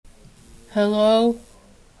Hello?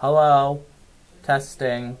 Hello?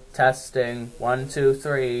 Testing, testing, 1, 2,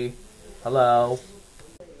 3. Hello?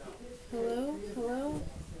 Hello? Hello?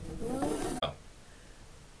 Hello?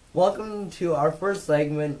 Welcome to our first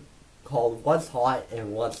segment called What's Hot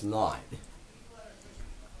and What's Not.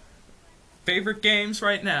 Favorite games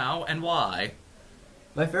right now and why?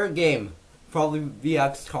 My favorite game, probably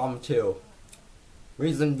XCOM 2.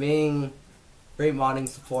 Reason being, great modding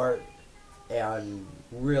support and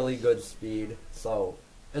really good speed, so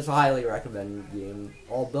it's a highly recommended game.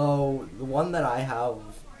 Although the one that I have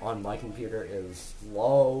on my computer is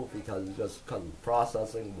slow because of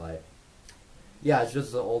processing, but yeah, it's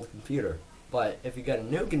just an old computer. But if you get a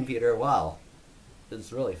new computer, well,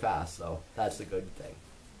 it's really fast, so that's a good thing.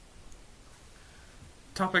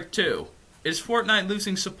 Topic 2. Is Fortnite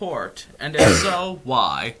losing support? And if so,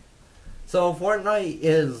 why? So Fortnite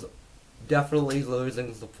is definitely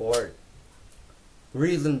losing support.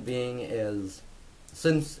 Reason being is,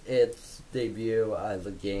 since its debut as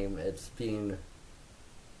a game, it's been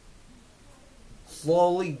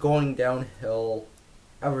slowly going downhill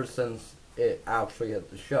ever since it actually hit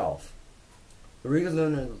the shelf. The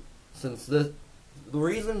reason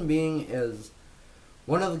being is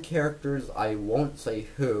one of the characters, I won't say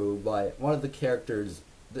who, but one of the characters,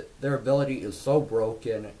 their ability is so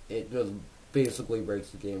broken, it just basically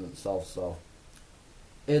breaks the game itself, so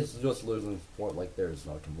it's just losing support like there's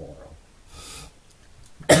no tomorrow.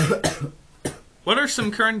 What are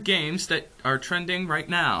some current games that are trending right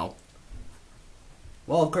now?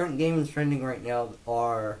 Well, current games trending right now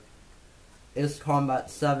are Ace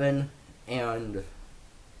Combat 7 and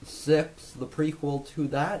 6, the prequel to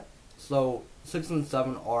that. So 6 and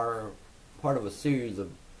 7 are part of a series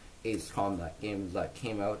of Ace Combat games that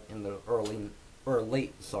came out in the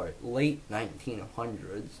late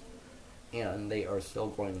 1900s, and they are still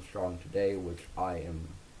going strong today, which I am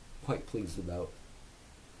quite pleased about.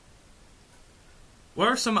 What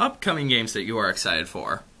are some upcoming games that you are excited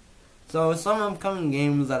for? So some upcoming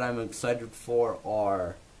games that I'm excited for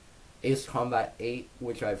are Ace Combat 8,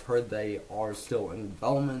 which I've heard they are still in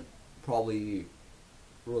development, probably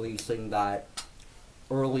releasing that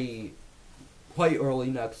quite early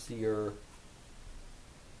next year.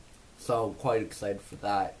 So quite excited for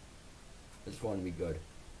that. It's going to be good.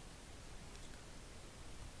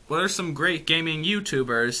 What are some great gaming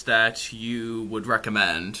YouTubers that you would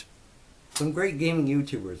recommend? Some great gaming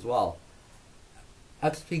YouTubers, well,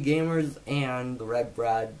 XP Gamers and the Red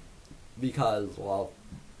Brad, because, well,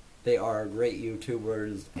 they are great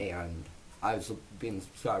YouTubers, and I've been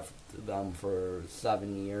subscribed to them for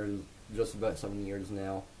 7 years, just about 7 years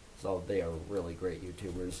now, so they are really great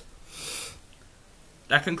YouTubers.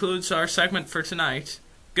 That concludes our segment for tonight.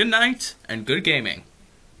 Good night and good gaming.